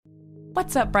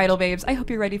What's up, Bridal Babes? I hope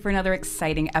you're ready for another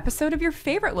exciting episode of your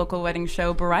favorite local wedding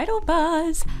show, Bridal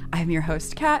Buzz. I'm your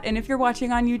host, Kat, and if you're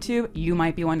watching on YouTube, you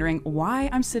might be wondering why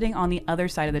I'm sitting on the other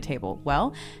side of the table.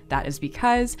 Well, that is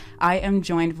because I am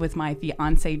joined with my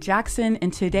fiance, Jackson,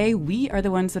 and today we are the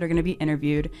ones that are going to be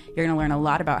interviewed. You're going to learn a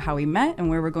lot about how we met and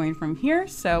where we're going from here,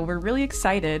 so we're really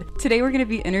excited. Today we're going to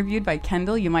be interviewed by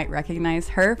Kendall. You might recognize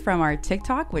her from our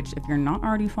TikTok, which if you're not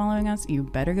already following us, you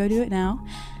better go do it now.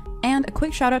 And a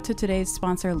quick shout out to today's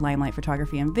sponsor, Limelight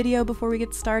Photography and Video, before we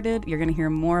get started. You're going to hear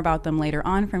more about them later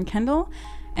on from Kendall.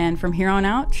 And from here on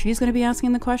out, she's going to be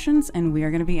asking the questions and we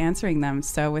are going to be answering them.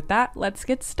 So with that, let's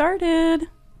get started.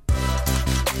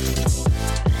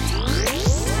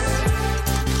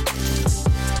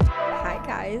 Hi,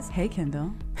 guys. Hey,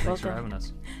 Kendall. Thanks for having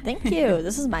us. Thank you.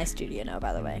 This is my studio now,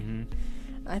 by the way. Mm-hmm.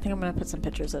 I think I'm going to put some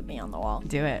pictures of me on the wall.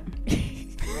 Do it.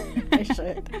 I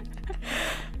should.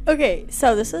 Okay,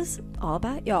 so this is all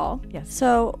about y'all. Yes.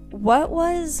 So what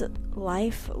was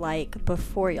life like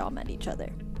before y'all met each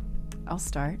other? I'll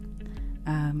start.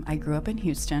 I grew up in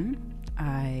Houston.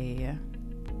 I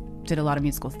did a lot of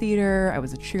musical theater. I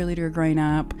was a cheerleader growing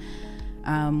up.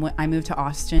 I moved to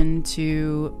Austin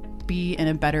to be in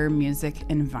a better music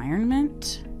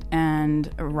environment. And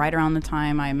right around the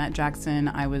time I met Jackson,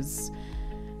 I was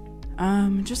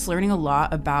just learning a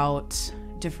lot about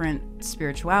different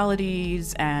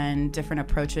spiritualities and different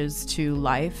approaches to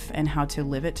life and how to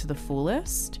live it to the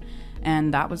fullest.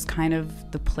 And that was kind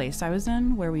of the place I was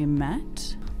in where we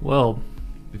met. Well,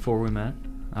 before we met,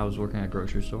 I was working at a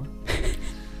grocery store.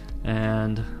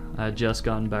 And I had just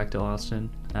gotten back to Austin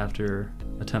after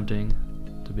attempting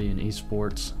to be an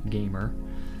esports gamer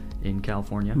in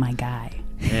California. My guy.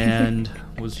 And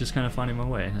was just kind of finding my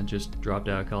way. I just dropped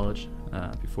out of college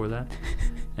before that.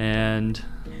 And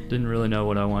didn't really know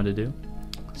what I wanted to do.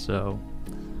 So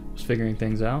was figuring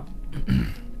things out.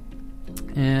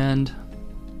 And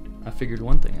I figured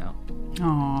one thing out.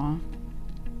 Aww.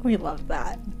 We love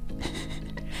that.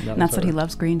 And that's what he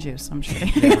loves, green juice, I'm sure.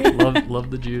 Yeah, love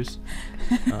the juice.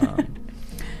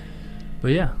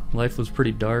 But yeah, life was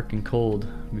pretty dark and cold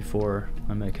before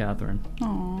I met Catherine.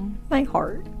 Aww. My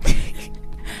heart.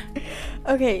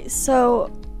 Okay,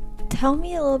 so tell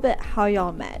me a little bit how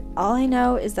y'all met. All I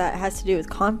know is that it has to do with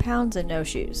compounds and no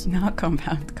shoes. Not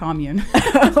compound, commune.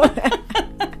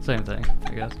 Same thing,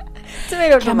 I guess.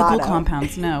 Tomato, Chemical tomato.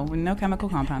 compounds, no chemical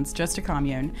compounds, just a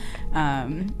commune.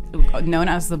 Known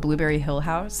as the Blueberry Hill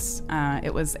House.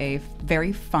 It was a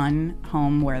very fun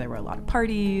home where there were a lot of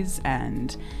parties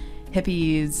and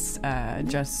hippies,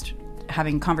 just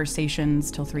having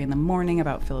conversations till 3 a.m.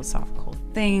 about philosophical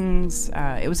things.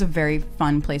 It was a very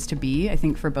fun place to be, I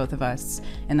think, for both of us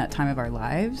in that time of our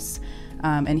lives.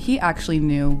 And he actually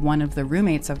knew one of the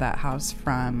roommates of that house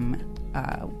from,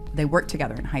 they worked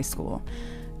together in high school.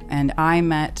 And I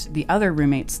met the other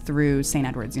roommates through St.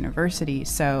 Edward's University.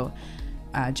 So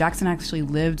Jackson actually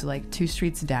lived like 2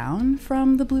 streets down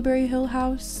from the Blueberry Hill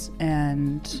House.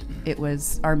 And it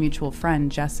was our mutual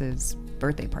friend Jess's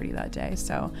birthday party that day.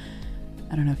 So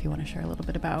I don't know if you want to share a little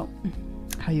bit about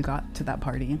how you got to that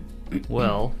party.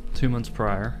 Well, 2 months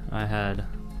prior, I had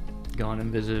gone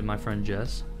and visited my friend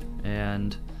Jess,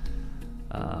 and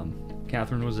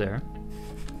Catherine was there,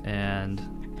 and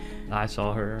I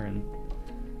saw her and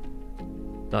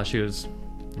thought she was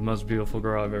the most beautiful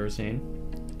girl I've ever seen,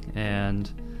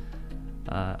 and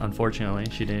unfortunately,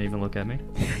 she didn't even look at me,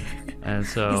 and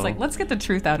so... He's like, let's get the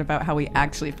truth out about how we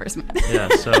actually first met. Yeah,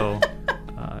 so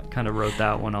kind of wrote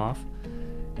that one off.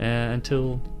 And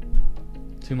until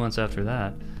 2 months after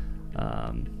that,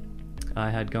 I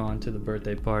had gone to the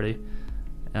birthday party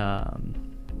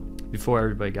before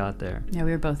everybody got there. Yeah, we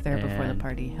were both there before the And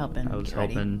party, helping. I was get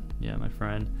ready. helping, my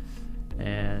friend,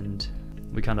 and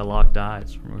we kind of locked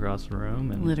eyes from across the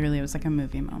room. And Literally, it was like a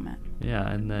movie moment. yeah,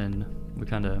 and then we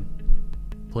kind of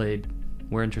played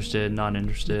we're interested, not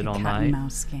interested all Cat night. and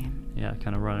mouse game. Yeah,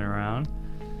 kind of running around,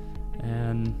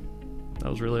 and that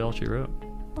was really all she wrote.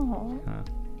 Aww.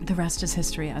 The rest is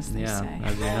history, as they say.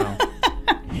 As you know.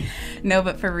 No,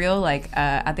 but for real, like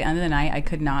at the end of the night, I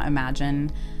could not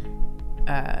imagine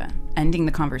ending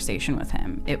the conversation with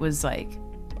him. It was like,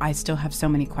 I still have so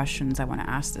many questions I want to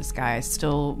ask this guy. I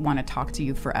still want to talk to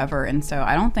you forever. And so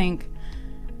I don't think,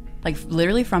 like,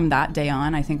 literally from that day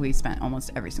on, I think we spent almost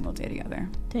every single day together.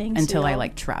 Dang, until so I y'all-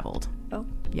 like traveled. Oh.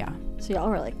 Yeah. So y'all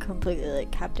were like completely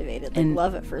like captivated, like And-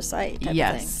 love at first sight type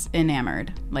Yes,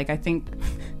 enamored. Like, I think,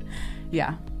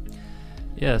 yeah.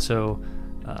 Yeah, so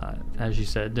as you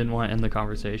said, didn't want to end the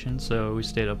conversation, so we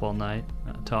stayed up all night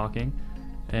talking,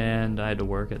 and I had to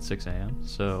work at 6 a.m.,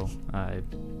 so I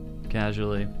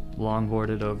casually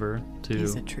longboarded over to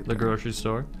He's a trooper. the grocery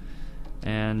store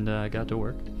and got to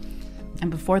work. And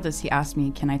before this, he asked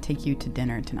me, "Can I take you to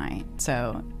dinner tonight?"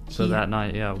 So that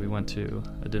night, yeah, we went to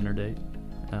a dinner date.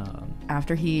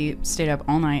 After he stayed up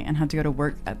all night and had to go to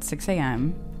work at 6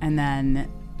 a.m., and then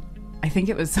I think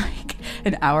it was like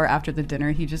an hour after the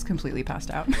dinner, he just completely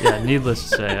passed out. Yeah, needless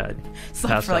to say, I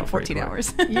slept passed for like out pretty 14 quick.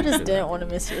 hours. You just didn't want to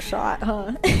miss your shot,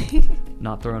 huh?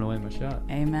 Not throwing away my shot.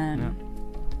 Amen.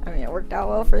 Yeah. I mean, it worked out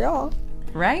well for y'all.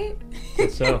 Right?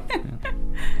 Guess so. Yeah.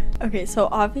 Okay, so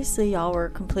obviously y'all were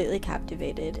completely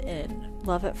captivated in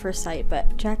love at first sight,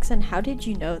 but Jackson, how did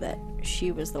you know that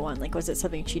she was the one? Like, was it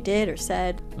something she did or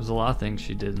said? There's a lot of things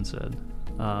she did and said.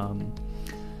 How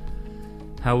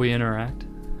we interact,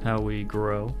 how we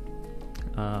grow.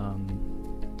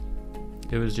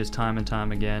 It was just time and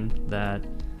time again that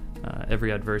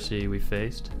every adversity we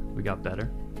faced, we got better.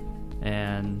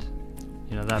 And,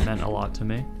 that meant a lot to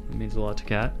me. It means a lot to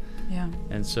Kat. Yeah.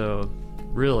 And so,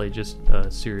 really, just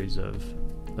a series of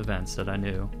events that I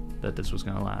knew that this was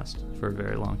going to last for a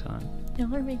very long time.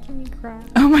 Y'all are making me cry.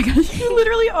 Oh my gosh, you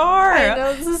literally are. I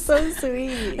know, this is so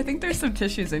sweet. I think there's some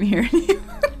tissues in here.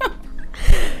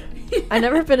 I've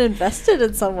never been invested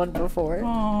in someone before.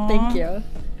 Aw. Thank you.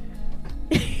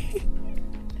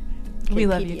 We Okay,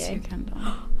 love you PDA. too, Kendall.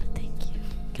 Thank you.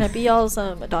 Can I be y'all's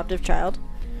adoptive child?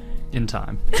 In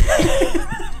time,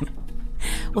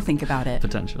 We'll think about it.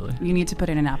 potentially. You need to put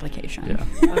in an application. Yeah.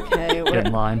 Okay, Get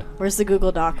in line. where's the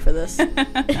Google Doc for this?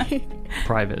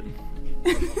 Private.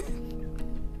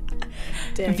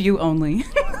 Dang. View only.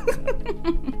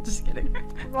 Just kidding.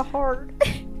 My heart.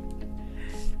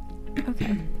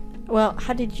 Okay. Well,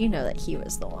 how did you know that he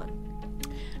was the one?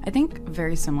 I think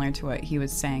very similar to what he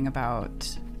was saying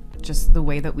about just the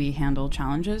way that we handle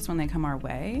challenges when they come our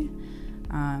way.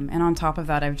 And on top of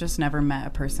that, I've just never met a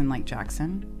person like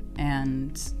Jackson.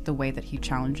 And the way that he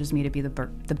challenges me to be the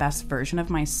best version of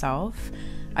myself,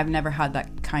 I've never had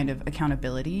that kind of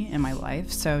accountability in my life.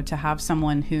 So to have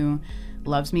someone who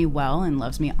loves me well and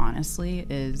loves me honestly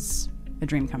is a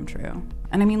dream come true.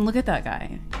 And I mean, look at that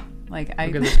guy. Like,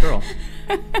 Look at this girl.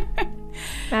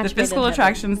 The physical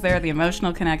attraction's there, the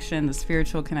emotional connection, the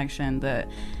spiritual connection, the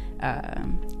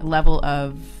level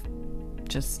of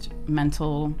just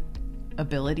mental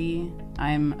ability.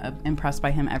 I'm impressed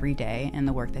by him every day in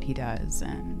the work that he does,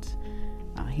 and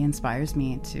he inspires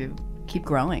me to keep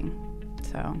growing.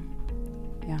 So,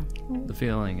 yeah. The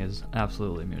feeling is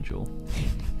absolutely mutual.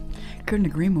 Couldn't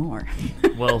agree more.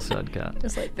 Well said, Kat.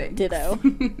 Just like Thanks. ditto.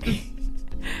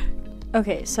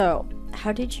 Okay, so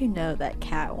how did you know that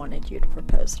Kat wanted you to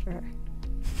propose to her?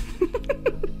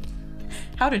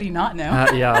 How did he not know?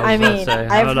 Yeah, I I was about mean, to say,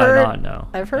 how I've did heard- I not know?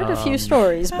 I've heard a few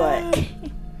stories, but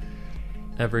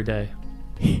Every day.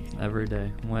 Every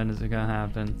day. When is it going to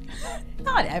happen?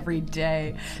 Not every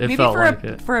day. It Maybe felt for like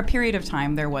it. for a period of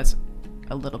time there was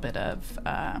a little bit of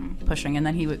pushing, and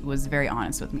then he was very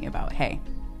honest with me about, hey,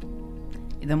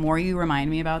 the more you remind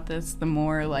me about this, the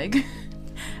more like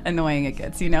annoying it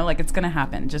gets. Like, it's gonna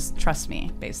happen. Just trust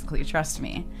me. Basically, trust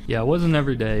me. Yeah, it wasn't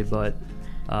every day, but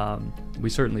we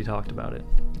certainly talked about it.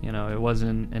 It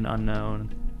wasn't an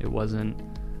unknown. It wasn't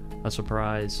a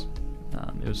surprise.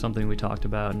 It was something we talked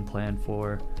about and planned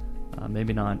for.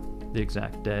 Maybe not the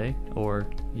exact day or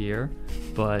year,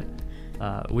 but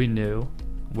we knew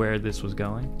where this was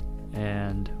going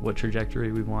and what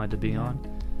trajectory we wanted to be on.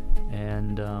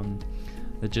 And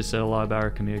it just said a lot about our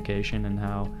communication and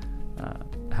how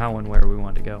and where we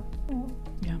wanted to go.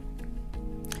 Yeah.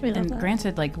 we love And that.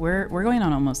 granted, like we're going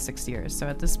on almost 6 years, so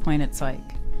at this point, it's like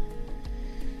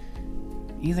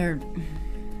either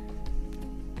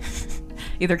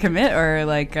commit or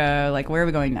like where are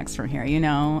we going next from here?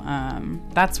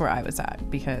 That's where I was at,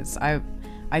 because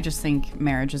I just think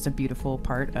marriage is a beautiful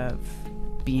part of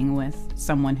being with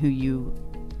someone who you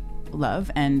love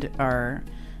and are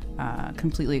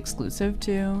completely exclusive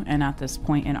to. And at this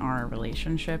point in our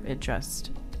relationship,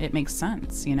 it makes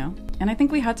sense, And I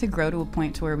think we had to grow to a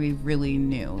point to where we really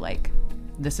knew, like,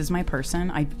 this is my person.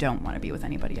 I don't want to be with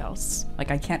anybody else. Like,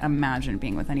 I can't imagine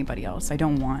being with anybody else. I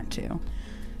don't want to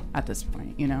at this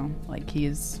point, Like,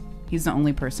 he's the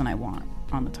only person I want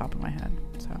on the top of my head.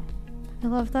 So I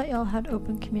love that y'all had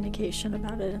open communication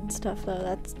about it and stuff,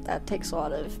 though. That takes a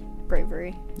lot of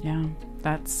bravery. yeah,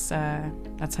 that's how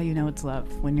you know it's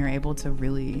love, when you're able to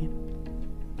really,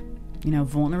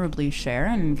 vulnerably share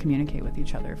and communicate with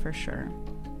each other, for sure.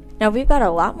 Now, we've got a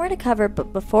lot more to cover,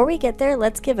 but before we get there,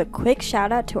 let's give a quick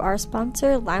shout out to our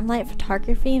sponsor, Limelight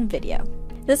Photography and Video.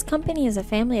 This company is a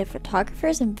family of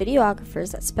photographers and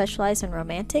videographers that specialize in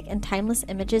romantic and timeless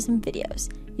images and videos.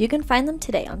 You can find them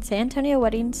today on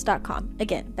sanantonioweddings.com.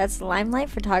 Again, that's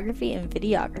Limelight Photography and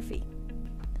Videography.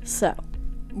 So,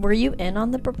 were you in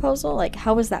on the proposal? Like,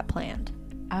 how was that planned?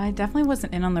 I definitely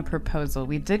wasn't in on the proposal.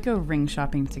 We did go ring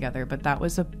shopping together, but that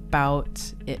was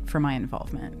about it for my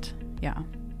involvement. Yeah.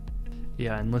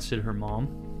 Yeah, I enlisted her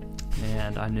mom,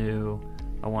 and I knew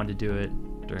I wanted to do it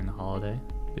during the holiday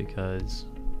because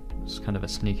it's kind of a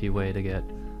sneaky way to get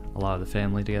a lot of the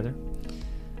family together.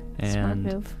 Smart And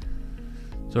move.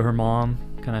 so her mom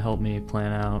kind of helped me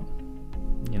plan out,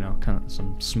 kind of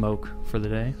some smoke for the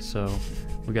day. So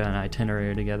we got an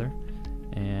itinerary together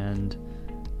and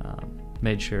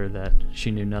made sure that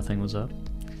she knew nothing was up.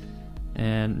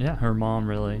 And yeah, her mom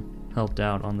really helped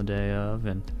out on the day of,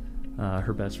 and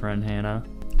her best friend Hannah.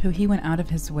 Who he went out of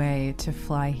his way to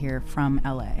fly here from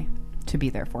LA to be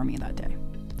there for me that day.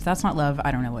 If that's not love, I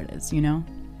don't know what it is,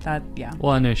 That, yeah.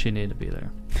 Well, I knew she needed to be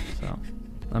there, so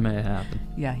that made it happen.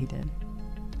 Yeah, he did.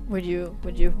 Would you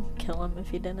kill him if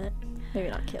he didn't? Maybe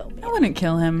not kill me. I wouldn't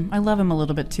kill him. I love him a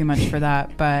little bit too much for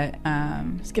that, but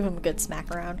just give him a good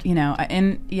smack around.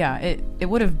 It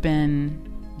would have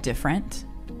been different.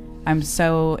 I'm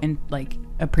so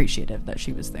appreciative that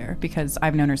she was there because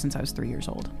I've known her since I was 3 years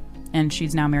old, and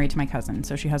she's now married to my cousin,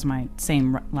 so she has my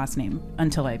same last name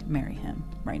until I marry him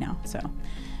right now. So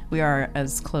we are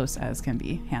as close as can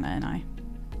be, Hannah and I.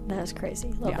 That is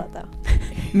crazy. Love Yeah. that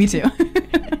though. Me too.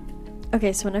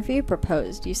 Okay, so whenever you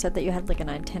proposed, you said that you had like an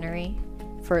itinerary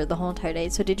for the whole entire day.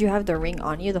 So did you have the ring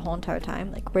on you the whole entire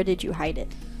time? Like, where did you hide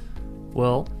it?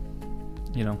 Well,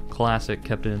 classic,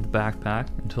 kept it in the backpack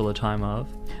until the time of.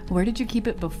 Where did you keep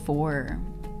it before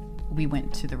we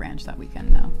went to the ranch that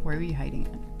weekend, though? Where were you hiding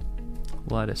it?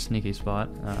 Well, at a sneaky spot.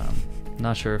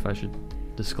 Not sure if I should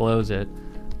disclose it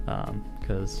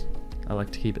because I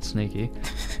like to keep it sneaky.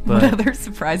 But what other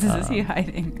surprises is he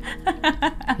hiding?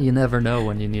 you never know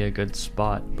when you need a good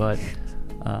spot. But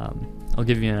I'll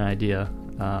give you an idea.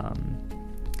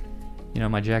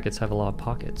 My jackets have a lot of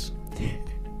pockets.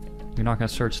 You're not going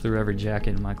to search through every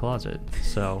jacket in my closet,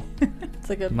 so It's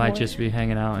a good might point. just be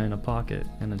hanging out in a pocket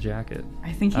in a jacket.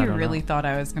 I think he I don't really know. thought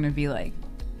I was going to be like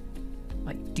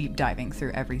deep diving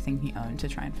through everything he owned to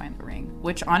try and find the ring,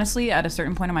 which honestly, at a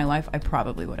certain point in my life, I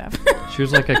probably would have. She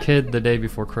was like a kid the day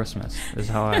before Christmas, is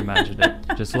how I imagined it.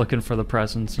 Just looking for the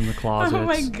presents in the closets. Oh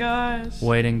my gosh.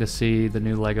 Waiting to see the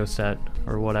new Lego set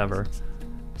or whatever.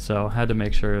 So had to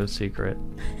make sure it was secret.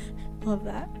 Love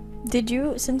that.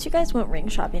 Since you guys went ring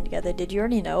shopping together, did you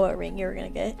already know what ring you were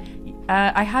going to get?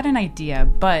 I had an idea,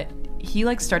 but he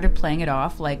started playing it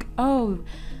off like, oh,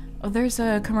 there's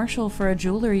a commercial for a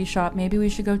jewelry shop. Maybe we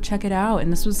should go check it out.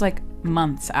 And this was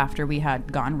months after we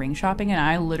had gone ring shopping. And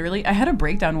I had a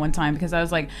breakdown one time because I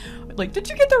was like, did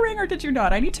you get the ring or did you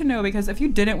not? I need to know, because if you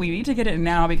didn't, we need to get it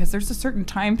now, because there's a certain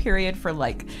time period for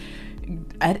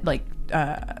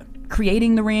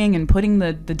creating the ring and putting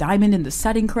the diamond in the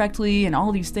setting correctly and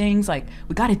all these things.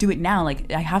 We got to do it now.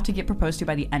 I have to get proposed to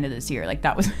by the end of this year.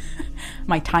 That was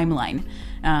my timeline.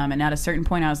 And at a certain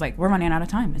point I was like, we're running out of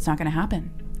time. It's not going to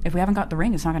happen. If we haven't got the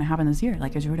ring, it's not going to happen this year.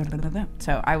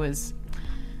 So I was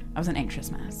an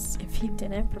anxious mess. If he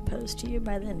didn't propose to you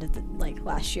by the end of the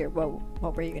last year,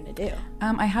 what were you going to do?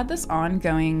 I had this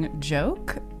ongoing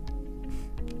joke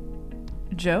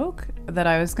that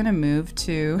I was going to move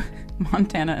to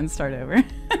Montana and start over.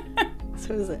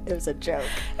 So it was a joke.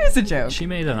 It was a joke. She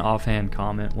made an offhand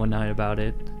comment one night about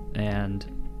it and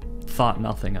thought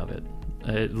nothing of it.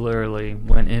 It literally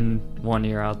went in one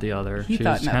ear out the other. He She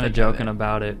thought was kind nothing of of joking it.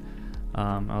 about it.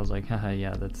 I was like, haha,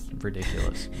 yeah, that's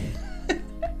ridiculous.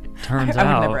 Turns I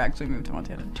would out never actually move to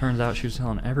Montana. she was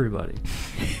telling everybody.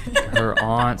 Her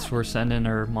aunts were sending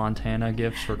her Montana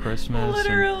gifts for Christmas. and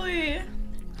Literally.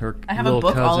 Her I have a little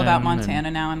book all cousin about and- Montana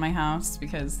now in my house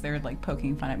because they're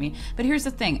poking fun at me. But here's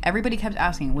the thing. Everybody kept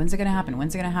asking, when's it going to happen?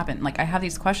 When's it going to happen? I have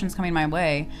these questions coming my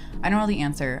way. I don't know the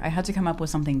answer. I had to come up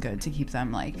with something good to keep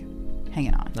them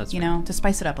hanging on, That's to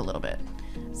spice it up a little bit.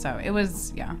 So it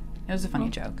was a funny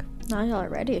joke. Now y'all are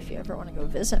ready if you ever want to go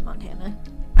visit Montana.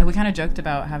 And we kind of joked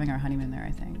about having our honeymoon there, I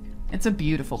think. It's a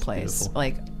beautiful place.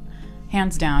 beautiful.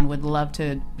 Hands down, would love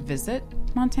to visit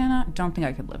Montana. Don't think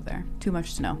I could live there. Too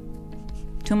much snow.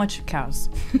 Too much cows.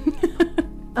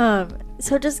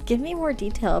 So just give me more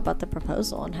detail about the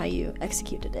proposal and how you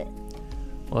executed it.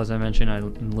 Well, as I mentioned, I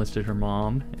enlisted her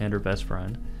mom and her best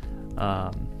friend.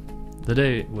 The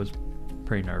day was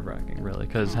pretty nerve-wracking, really,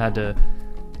 because had to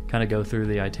kind of go through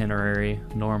the itinerary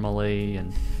normally,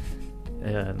 and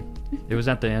it was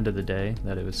at the end of the day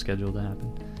that it was scheduled to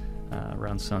happen,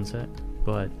 around sunset.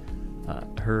 But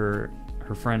her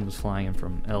friend was flying in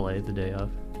from LA the day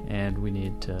of, and we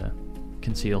needed to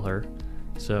conceal her.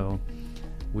 So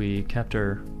we kept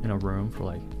her in a room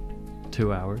for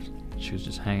 2 hours. She was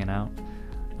just hanging out.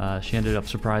 She ended up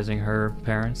surprising her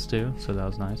parents too, so that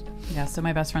was nice. Yeah, so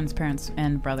my best friend's parents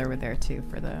and brother were there too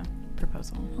for the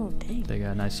proposal. Oh, dang. They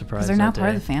got a nice surprise. Because they're now that part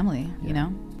of day. the family, you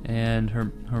know? And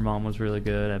her mom was really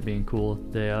good at being cool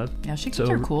the day of. Yeah, she keeps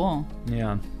her cool.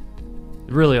 Yeah.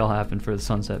 It really all happened for the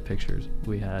sunset pictures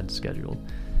we had scheduled.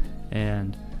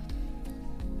 And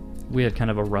we had kind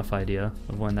of a rough idea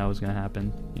of when that was going to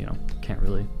happen. You know, can't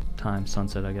really time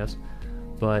sunset, I guess.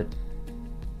 But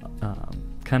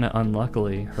kind of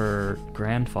unluckily, her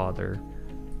grandfather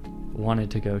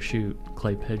wanted to go shoot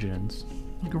clay pigeons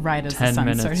Right as the 10 sun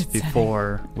minutes started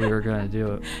before we were going to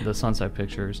do it, the sunset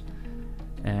pictures.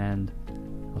 And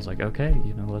I was like, okay,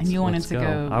 you know, let's And you wanted let's to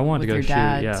go I wanted with to go your shoot,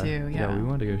 dad yeah. too, yeah. We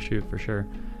wanted to go shoot for sure.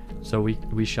 So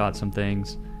we shot some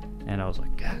things, and I was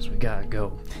like, guys, we gotta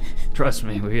go. Trust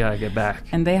me, we gotta get back.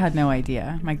 And they had no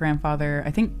idea. My grandfather,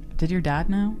 I think, did your dad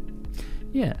know?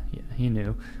 Yeah, he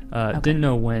knew. Okay. Didn't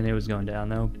know when it was going down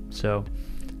though. So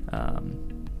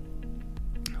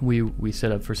we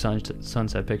set up for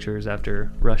sunset pictures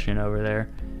after rushing over there,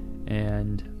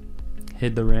 and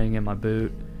hid the ring in my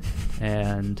boot.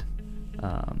 And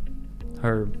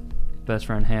her best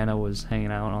friend Hannah was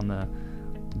hanging out on the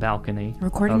balcony,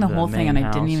 Recording of the whole thing, and I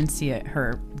main didn't house. even see it.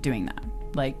 Her doing that,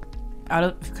 like,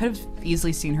 could have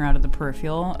easily seen her out of the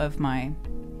peripheral of my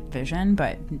vision,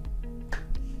 but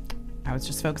I was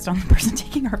just focused on the person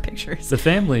taking our pictures. The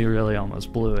family really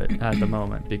almost blew it at the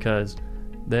moment because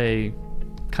they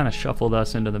kind of shuffled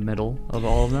us into the middle of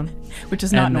all of them, Which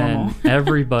is not and normal. then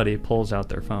everybody pulls out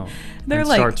their phone They're and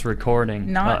like, starts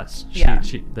recording not- us. yeah.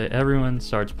 Everyone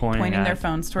starts pointing Pointing their at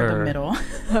phones toward the her, middle.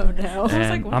 Oh, no. was And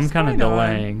like, what's I'm kind of going on?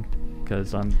 delaying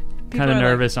because I'm People kind of are, like,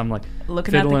 nervous. I'm like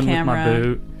looking at the fiddling with my camera.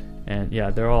 boot, and yeah,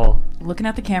 they're all Looking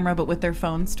at the camera, but with their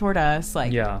phones toward us,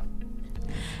 like. yeah.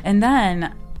 And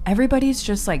then everybody's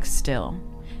just like still.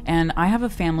 And I have a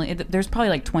family. There's probably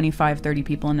like 25, 30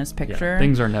 people in this picture. Yeah,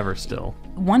 things are never still.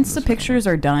 Once the this family. pictures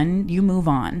are done, you move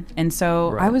on. And so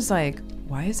I Right. was like,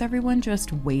 why is everyone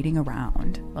just waiting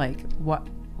around? Like, what?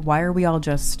 Why are we all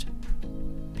just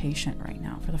patient right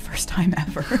now for the first time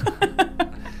ever?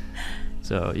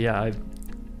 So yeah, I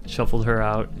shuffled her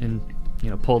out and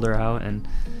pulled her out and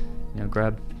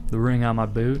grabbed the ring on my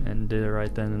boot and did it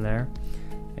right then and there,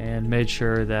 and made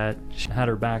sure that she had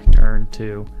her back turned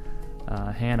to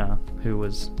Hannah, who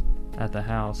was at the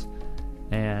house.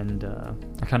 And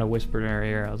I kind of whispered in her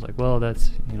ear. I was like, "Well,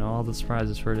 that's all the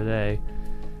surprises for today."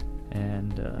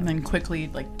 And then quickly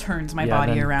like turns my Yeah,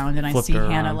 body then around, and I flipped see her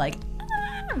Hannah around. like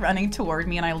running toward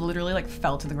me, and I literally like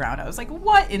fell to the ground. I was like,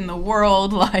 what in the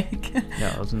world? Like,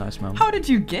 yeah, it was a nice moment. how did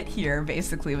you get here?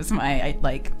 Basically was my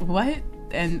like, what?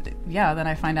 And yeah, then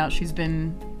I find out she's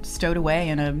been stowed away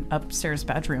in an upstairs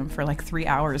bedroom for like 3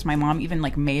 hours. My mom even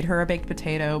like made her a baked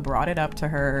potato, brought it up to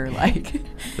her, like.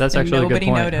 That's and actually a good nobody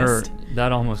point. noticed.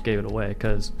 That almost gave it away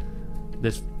because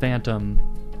this phantom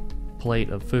plate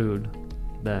of food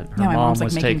that her Yeah, my mom mom's, like,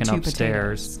 was making taking 2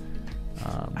 upstairs.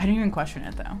 I didn't even question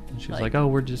it though. She was like, "Oh,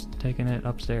 we're just taking it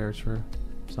upstairs for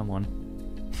someone."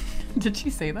 Did she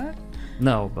say that?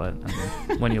 No, but I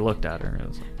mean, when you looked at her, it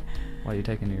was like, "Why are you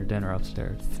taking your dinner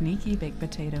upstairs?" Sneaky baked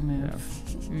potato move.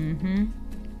 Yeah. Mm-hmm.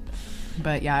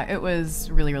 But yeah, it was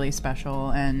really, really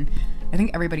special. And I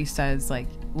think everybody says, like,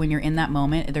 when you're in that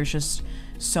moment, there's just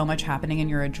so much happening and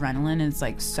your adrenaline is,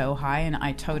 like, so high. And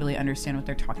I totally understand what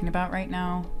they're talking about right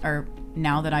now, or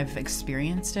now that I've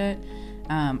experienced it.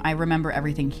 I remember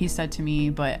everything he said to me,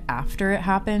 but after it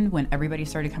happened, when everybody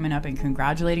started coming up and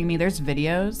congratulating me, there's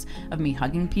videos of me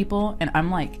hugging people. And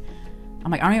I'm like, I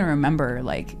don't even remember,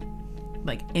 like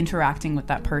interacting with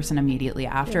that person immediately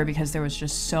after, because there was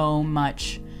just so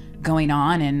much going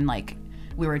on, and like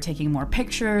we were taking more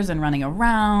pictures and running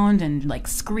around and like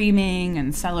screaming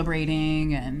and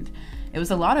celebrating, and it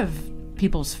was a lot of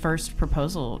people's first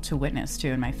proposal to witness too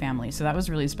in my family, so that was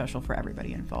really special for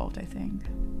everybody involved, I think.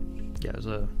 Yeah, it was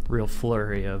a real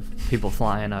flurry of people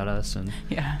flying at us and,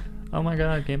 Yeah, "Oh my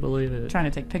God, I can't believe it!" trying to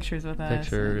take pictures with us.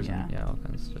 Pictures and, and all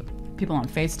kinds of stuff. people on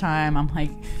FaceTime. I'm like,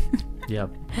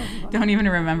 Yep. don't even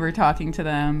remember talking to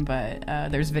them, but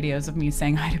there's videos of me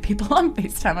saying hi to people on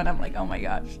FaceTime, and I'm like, oh my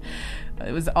gosh,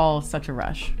 it was all such a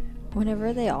rush.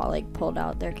 Whenever they all like pulled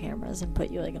out their cameras and put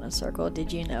you like in a circle,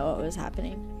 did you know what was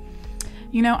happening?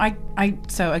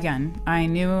 So again, I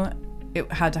knew it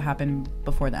had to happen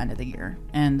before the end of the year,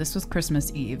 and this was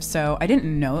Christmas Eve, so I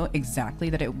didn't know exactly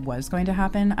that it was going to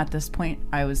happen. At this point,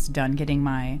 I was done getting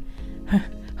my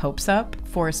hopes up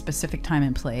for a specific time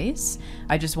and place.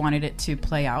 I just wanted it to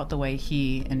play out the way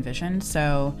he envisioned.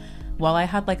 So while I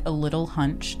had like a little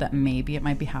hunch that maybe it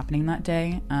might be happening that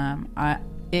day,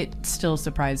 it still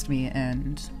surprised me,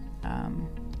 and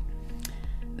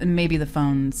maybe the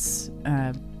phones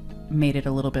made it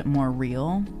a little bit more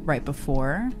real right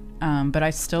before, but I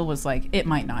still was like, it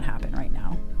might not happen right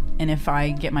now. And if I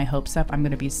get my hopes up, I'm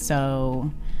going to be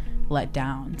so let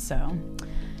down. So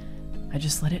I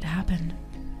just let it happen.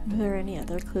 Were there any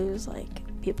other clues, like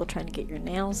people trying to get your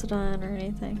nails done or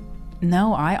anything?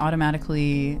 No, I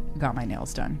automatically got my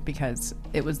nails done because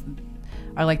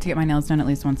I like to get my nails done at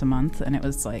least once a month, and it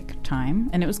was like time,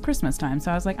 and it was Christmas time.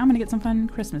 So I was like, I'm going to get some fun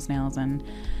Christmas nails, and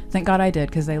thank God I did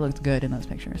because they looked good in those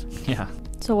pictures. Yeah.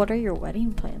 So what are your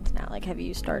wedding plans now? Like, have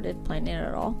you started planning it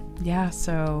at all? Yeah,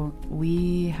 so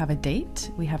we have a date,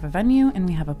 we have a venue, and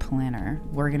we have a planner.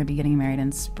 We're going to be getting married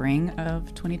in spring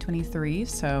of 2023,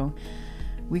 so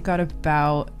we've got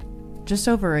about just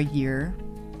over a year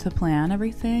to plan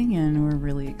everything, and we're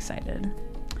really excited.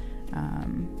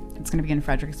 It's going to be in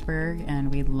Fredericksburg,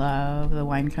 and we love the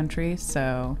wine country,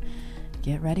 so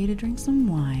get ready to drink some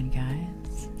wine,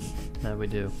 guys. That we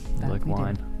do. That like we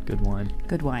wine. do. Good wine.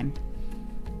 Good wine.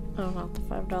 Oh, not the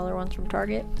 $5 ones from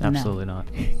Target? Absolutely not.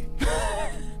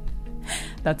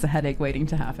 That's a headache waiting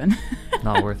to happen.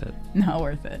 Not worth it. Not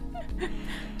worth it.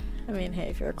 I mean, hey,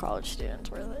 if you're a college student,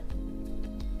 it's worth it.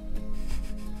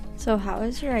 So how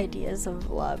has your ideas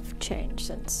of love changed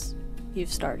since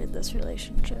you've started this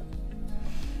relationship?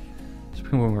 It's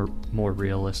become more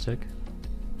realistic.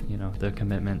 You know, the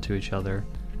commitment to each other,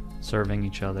 serving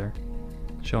each other,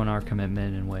 showing our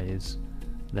commitment in ways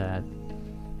that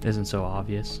isn't so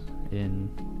obvious in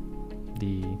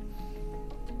the,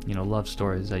 you know, love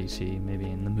stories that you see maybe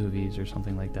in the movies or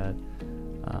something like that.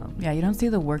 Yeah, you don't see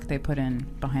the work they put in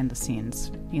behind the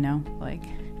scenes, you know, like.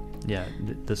 Yeah,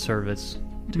 the service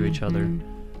to each other,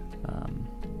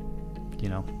 you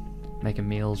know, making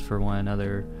meals for one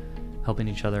another, helping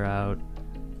each other out,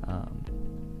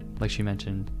 like she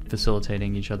mentioned,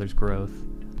 facilitating each other's growth,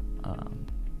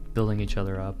 building each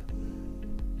other up.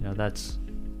 You know, that's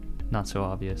not so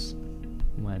obvious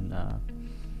when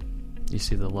you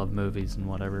see the love movies and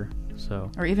whatever.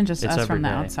 So, or even just it's us from the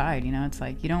everyday. outside, you know, it's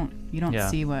like you don't Yeah.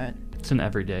 see what. It's an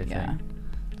everyday Yeah. thing.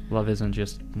 Love isn't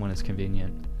just when it's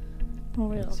convenient. Oh,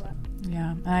 we love It's, that.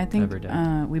 Yeah, and I think Every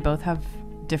day. we both have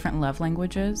different love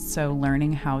languages, so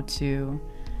learning how to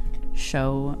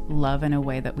show love in a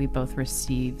way that we both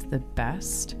receive the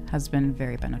best has been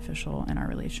very beneficial in our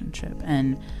relationship.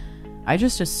 And I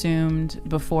just assumed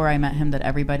before I met him that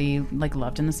everybody like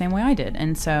loved in the same way I did,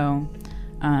 and so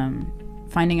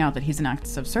finding out that he's an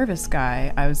acts of service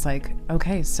guy, I was like,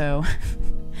 okay, so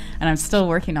and I'm still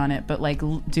working on it, but like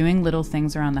doing little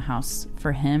things around the house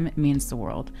for him means the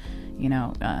world, you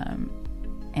know.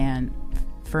 And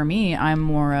for me, I'm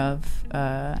more of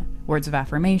words of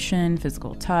affirmation,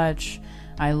 physical touch.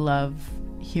 I love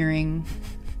hearing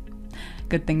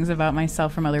good things about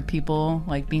myself from other people,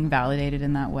 like being validated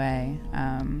in that way.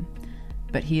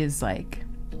 But he is like,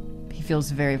 he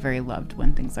feels very, very loved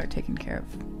when things are taken care of.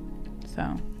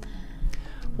 So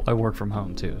Well, I work from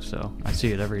home too, so I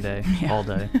see it every day, Yeah. all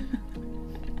day.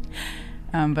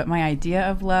 But my idea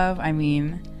of love, I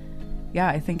mean, yeah,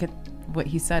 I think what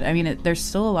he said, I mean, there's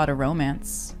still a lot of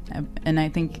romance. And I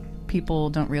think people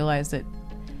don't realize that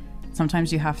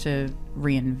sometimes you have to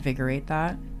reinvigorate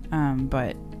that.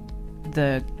 But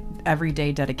the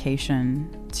everyday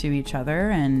dedication to each other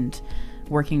and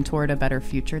working toward a better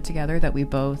future together that we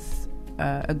both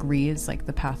agree is like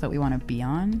the path that we want to be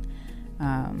on,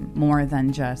 more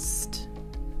than just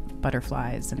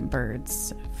butterflies and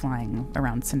birds flying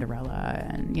around Cinderella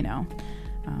and, you know.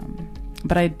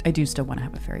 But I do still want to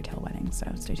have a fairy tale wedding,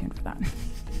 so stay tuned for that.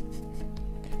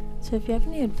 So if you have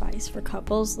any advice for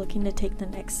couples looking to take the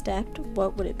next step,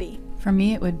 what would it be? For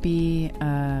me, it would be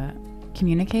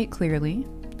communicate clearly.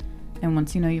 And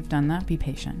once you know you've done that, be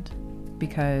patient.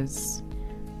 Because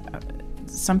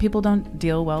some people don't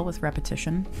deal well with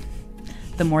repetition.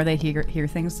 The more they hear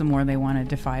things, the more they want to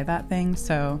defy that thing.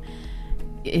 So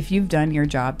if you've done your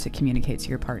job to communicate to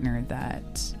your partner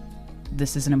that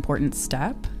this is an important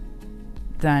step,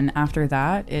 then after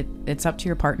that, it's up to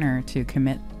your partner to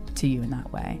commit to you in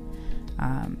that way.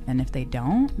 And if they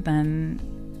don't, then,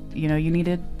 you know, you need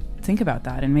to think about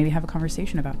that and maybe have a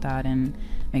conversation about that and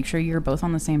make sure you're both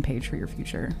on the same page for your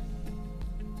future.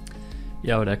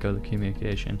 Yeah, I would echo the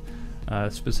communication,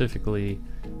 specifically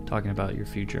talking about your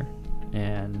future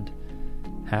and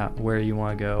where you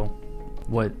want to go,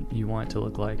 what you want it to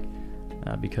look like,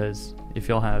 because if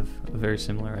y'all have a very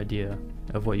similar idea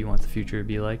of what you want the future to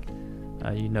be like,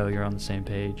 you know you're on the same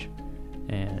page,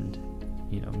 and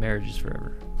you know marriage is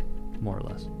forever, more or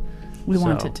less. We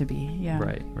want it to be, yeah.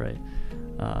 Right.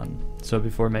 So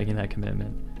before making that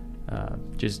commitment,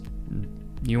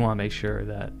 you want to make sure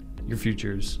that your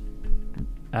future's,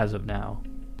 as of now,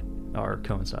 are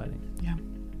coinciding. Yeah.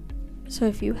 So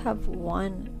if you have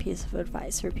one piece of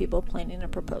advice for people planning a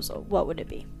proposal, what would it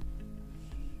be?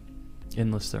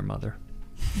 Enlist their mother.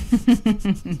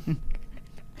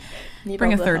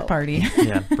 Bring a third party.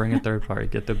 Yeah, bring a third party.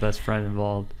 Get their best friend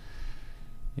involved.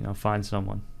 Find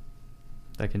someone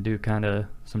that can do kind of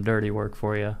some dirty work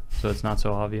for you, so it's not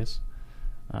so obvious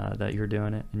that you're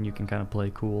doing it, and you can kind of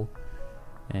play cool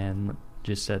and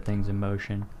just set things in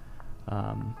motion.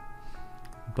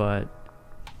 But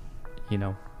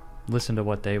listen to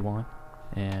what they want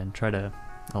and try to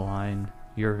align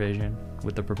your vision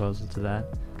with the proposal to that,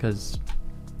 because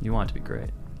you want it to be great.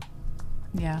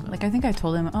 Yeah, like I think I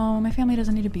told him, oh, my family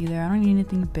doesn't need to be there. I don't need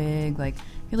anything big. Like,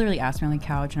 he literally asked me on the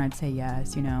couch and I'd say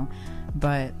yes,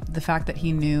 But the fact that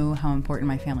he knew how important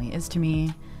my family is to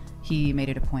me, he made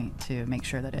it a point to make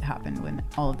sure that it happened when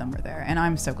all of them were there. And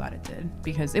I'm so glad it did,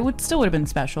 because it still would have been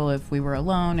special if we were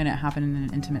alone and it happened in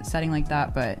an intimate setting like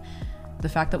that. But the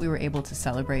fact that we were able to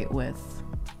celebrate with,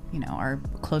 our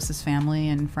closest family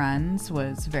and friends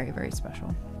was very, very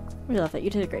special. We love it. You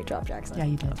did a great job, Jackson. Yeah,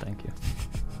 you did. Oh, thank you.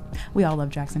 We all love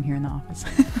Jackson here in the office.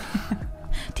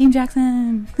 Team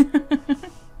Jackson.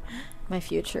 My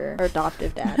future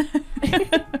adoptive dad.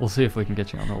 We'll see if we can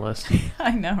get you on the list.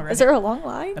 I know, right? Is there a long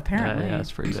line? Apparently. Yeah,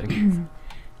 it's pretty big.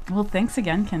 Well, thanks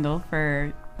again, Kendall,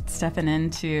 for stepping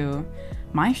into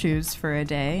my shoes for a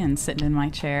day and sitting in my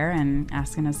chair and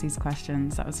asking us these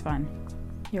questions. That was fun.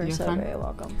 You're so fun? very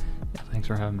welcome. Yeah, thanks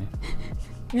for having me.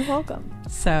 You're welcome.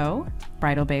 So,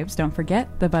 Bridal Babes, don't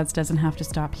forget, the buzz doesn't have to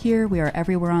stop here. We are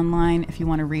everywhere online. If you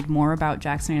want to read more about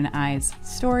Jackson and I's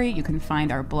story, you can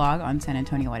find our blog on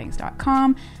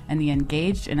sanantonioweddings.com and the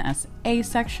Engaged in SA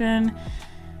section.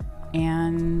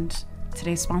 And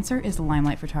today's sponsor is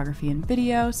Limelight Photography and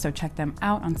Video, so check them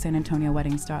out on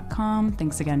sanantonioweddings.com.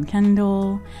 Thanks again,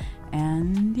 Kendall.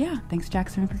 And yeah, thanks,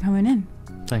 Jackson, for coming in.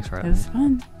 Thanks for It having me. was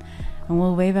fun. And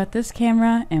we'll wave at this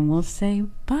camera and we'll say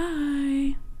bye.